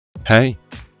Hey,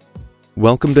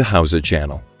 welcome to Howza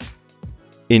Channel.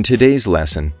 In today's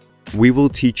lesson, we will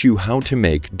teach you how to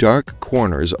make dark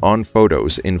corners on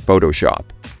photos in Photoshop.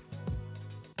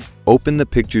 Open the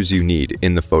pictures you need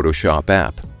in the Photoshop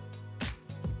app.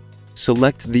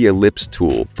 Select the Ellipse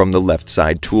tool from the left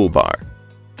side toolbar.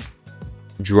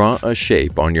 Draw a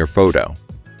shape on your photo.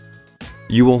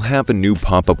 You will have a new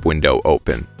pop-up window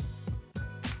open.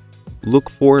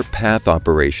 Look for Path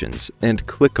Operations and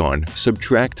click on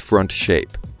Subtract Front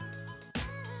Shape.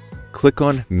 Click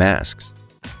on Masks.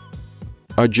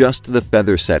 Adjust the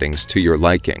feather settings to your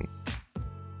liking.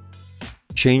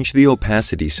 Change the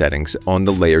opacity settings on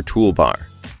the Layer toolbar.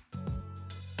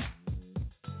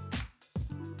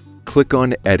 Click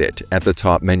on Edit at the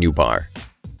top menu bar.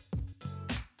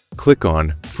 Click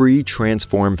on Free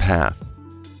Transform Path.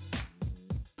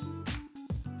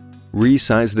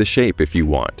 Resize the shape if you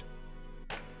want.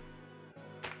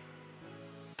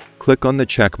 Click on the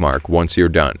check mark once you're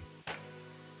done.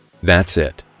 That's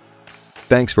it.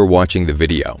 Thanks for watching the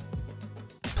video.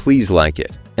 Please like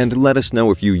it and let us know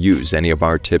if you use any of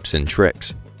our tips and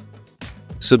tricks.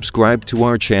 Subscribe to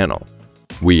our channel.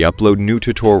 We upload new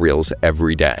tutorials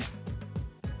every day.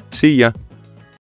 See ya!